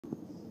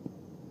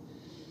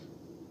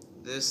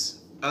This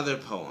other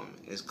poem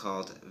is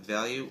called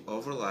Value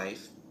Over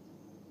Life,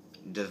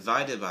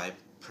 divided by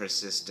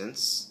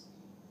persistence,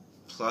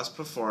 plus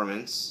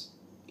performance,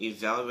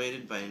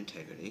 evaluated by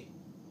integrity,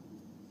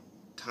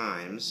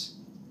 times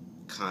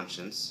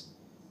conscience,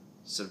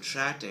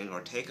 subtracting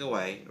or take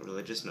away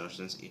religious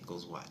notions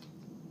equals what?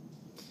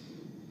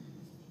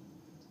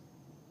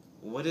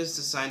 What is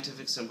the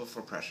scientific symbol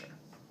for pressure?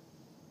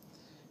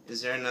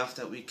 Is there enough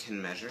that we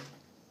can measure?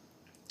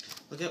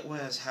 Look at what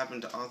has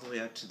happened all the way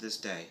up to this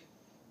day.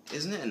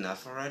 Isn't it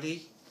enough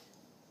already?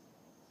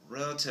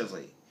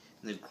 Relatively,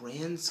 in the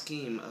grand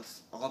scheme of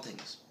all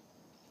things.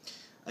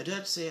 I do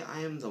have to say I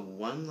am the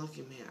one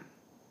lucky man.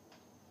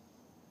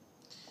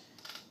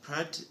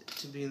 Proud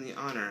to be in the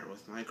honor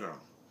with my girl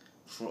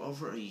for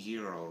over a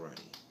year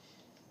already.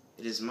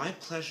 It is my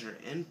pleasure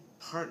and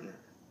partner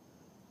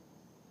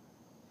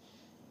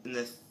in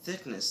the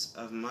thickness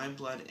of my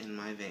blood in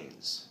my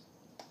veins.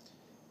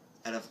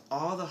 Out of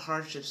all the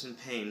hardships and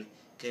pain,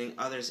 getting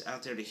others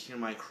out there to hear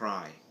my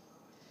cry,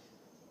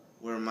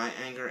 where my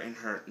anger and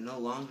hurt no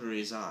longer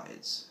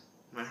resides,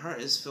 my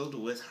heart is filled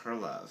with her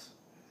love.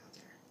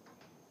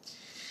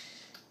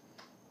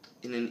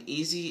 In an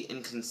easy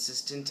and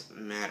consistent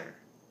manner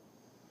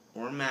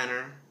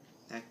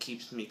that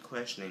keeps me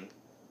questioning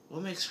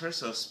what makes her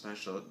so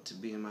special to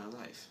be in my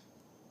life.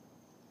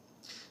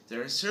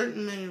 There are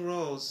certain many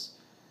roles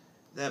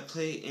that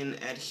play in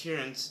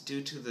adherence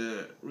due to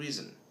the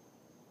reason.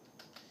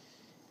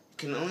 It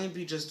can only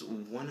be just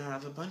one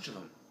out of a bunch of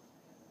them.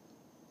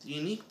 The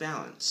unique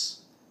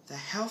balance, the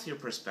healthier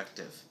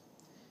perspective,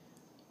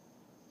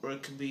 or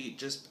it could be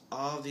just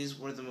all of these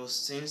were the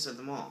most sanest of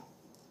them all,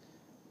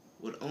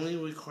 would only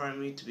require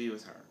me to be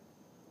with her.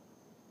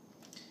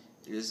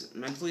 It is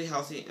mentally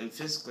healthy and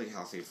physically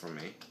healthy for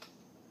me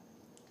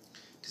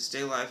to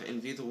stay alive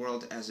and view the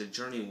world as a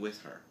journey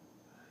with her.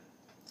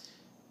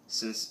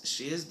 Since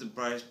she is the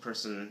brightest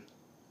person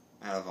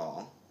out of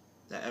all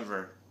that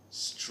ever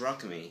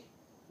struck me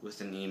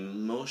with an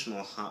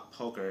emotional hot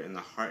poker in the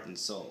heart and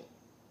soul,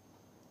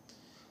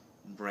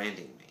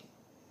 branding me.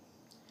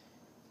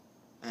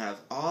 I have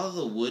all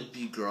the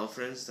would-be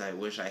girlfriends that I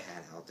wish I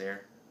had out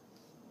there.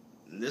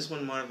 This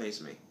one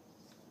motivates me.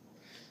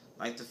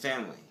 Like the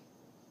family,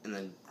 and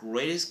the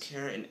greatest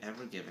care and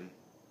ever given,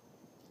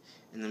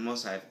 and the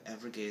most I've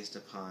ever gazed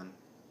upon.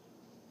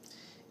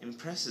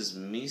 Impresses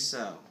me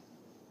so.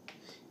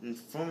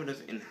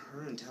 Informative in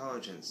her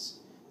intelligence,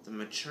 the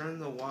mature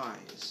and the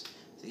wise,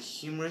 the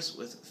humorous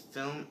with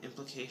film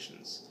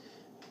implications,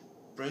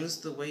 brings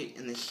the weight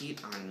and the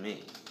heat on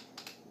me.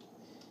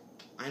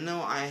 I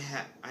know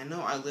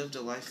I lived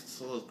a life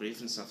full of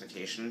grief and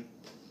suffocation,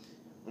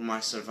 where my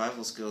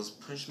survival skills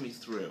pushed me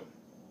through,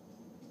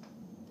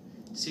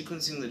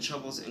 sequencing the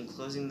troubles and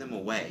closing them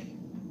away.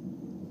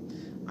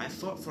 I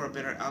fought for a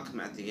better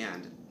outcome at the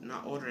end,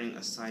 not ordering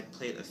a side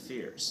plate of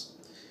fears.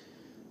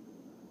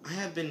 I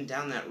have been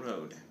down that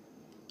road,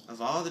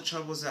 of all the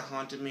troubles that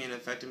haunted me and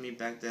affected me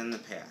back then in the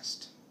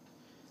past.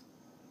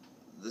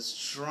 The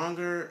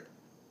stronger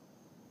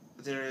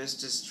there is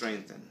to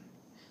strengthen,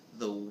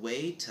 the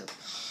way to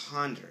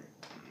ponder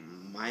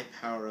my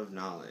power of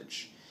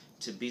knowledge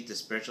to beat the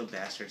spiritual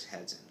bastards'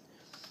 heads in.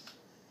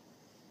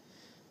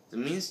 The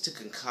means to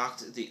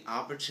concoct the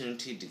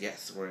opportunity to get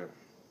through.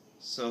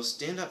 So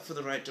stand up for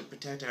the right to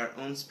protect our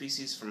own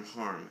species from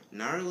harm,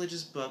 not a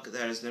religious book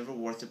that is never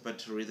worth it but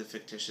to read the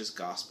fictitious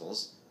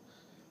gospels,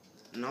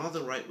 and all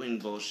the right-wing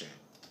bullshit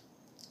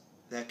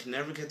that can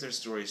never get their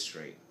story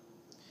straight.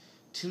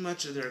 Too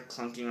much of their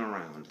clunking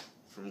around,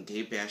 from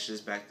gay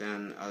bashes back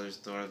then, others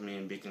thought of me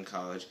in Beacon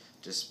College,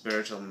 to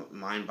spiritual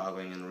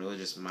mind-boggling and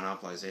religious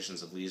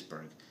monopolizations of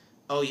Leesburg.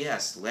 Oh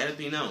yes, let it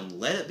be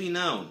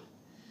known,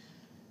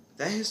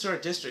 that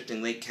historic district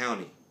in Lake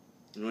County,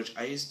 in which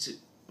I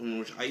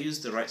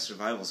used the right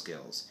survival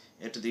skills,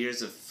 after the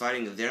years of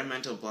fighting their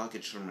mental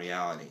blockage from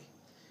reality,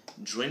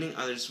 draining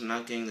others from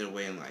not getting their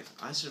way in life,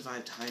 I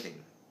survived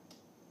hiding,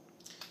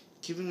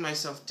 keeping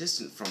myself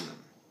distant from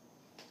them,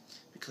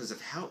 because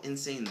of how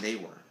insane they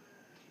were.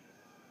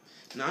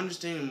 Not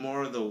understanding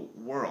more of the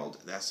world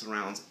that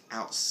surrounds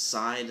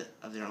outside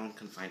of their own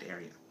confined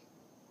area.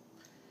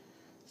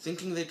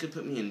 Thinking they could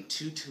put me in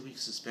two-week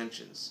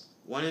suspensions,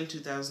 one in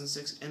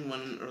 2006 and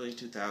one in early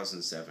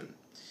 2007.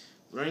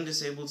 Learning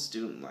disabled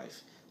student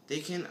life. They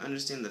can't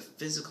understand the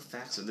physical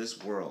facts of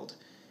this world.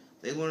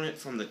 They learn it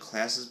from the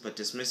classes but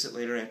dismiss it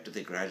later after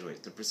they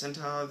graduate. The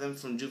percentile of them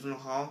from juvenile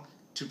hall,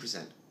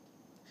 2%.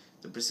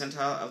 The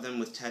percentile of them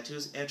with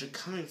tattoos after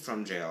coming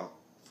from jail,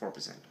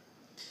 4%.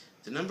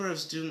 The number of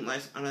student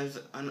life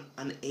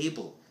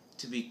unable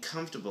to be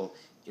comfortable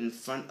in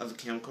front of a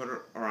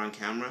camcorder or on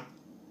camera,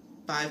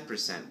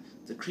 5%.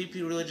 The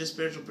creepy religious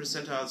spiritual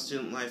percentile of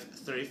student life,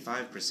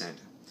 35%.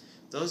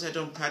 Those that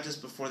don't practice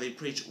before they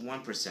preach,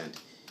 1%.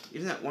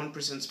 Even that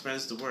 1%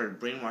 spreads the word,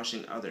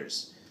 brainwashing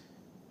others.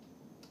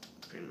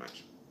 Pretty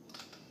much.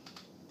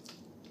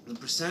 The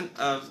percent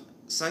of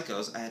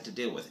psychos I had to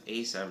deal with,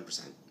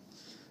 87%.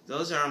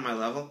 Those that are on my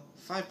level,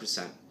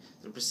 5%.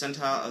 The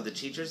percentile of the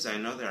teachers that I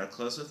know that are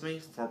close with me,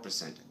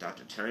 4%.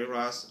 Dr. Terry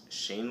Ross,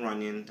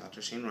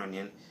 Dr. Shane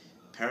Runyon,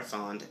 Para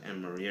Folland,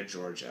 and Maria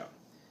Giorgio.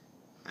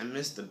 I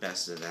miss the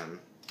best of them.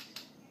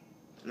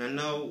 And I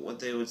know what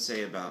they would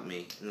say about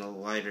me in the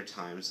lighter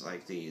times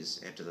like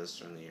these, after those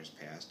stormy years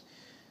passed,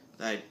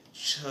 that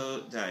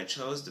I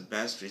chose the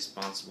best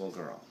responsible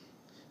girl,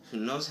 who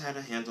knows how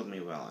to handle me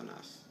well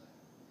enough.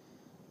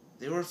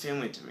 They were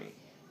family to me,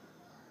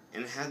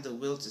 and had the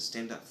will to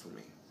stand up for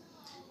me,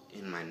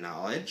 in my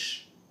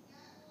knowledge,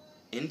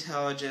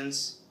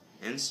 intelligence,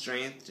 and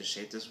strength to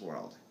shape this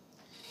world,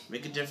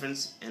 make a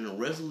difference, and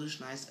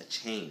revolutionize a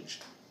change.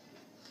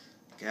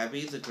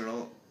 Gabby, the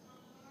girl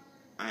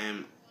I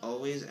am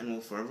always and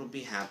will forever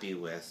be happy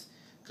with,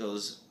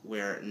 goes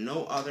where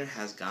no other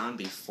has gone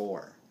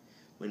before,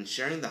 when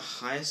sharing the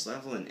highest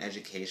level in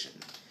education,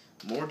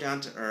 more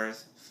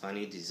down-to-earth,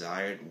 funny,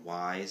 desired,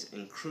 wise,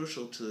 and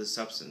crucial to the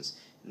substance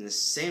and the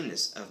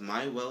sameness of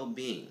my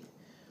well-being,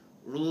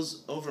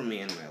 rules over me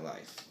in my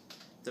life.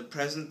 The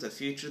present, the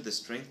future, the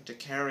strength to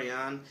carry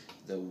on,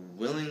 the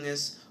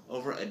willingness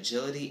over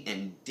agility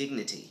and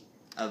dignity,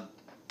 of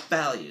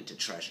value to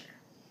treasure.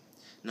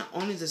 Not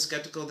only the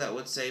skeptical that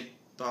would say,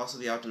 but also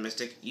the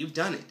optimistic, you've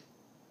done it.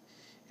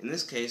 In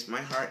this case,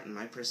 my heart and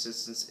my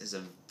persistence is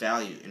of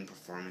value in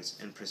performance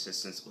and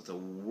persistence with a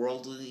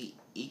worldly,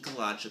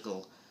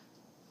 ecological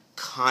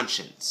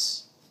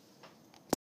conscience.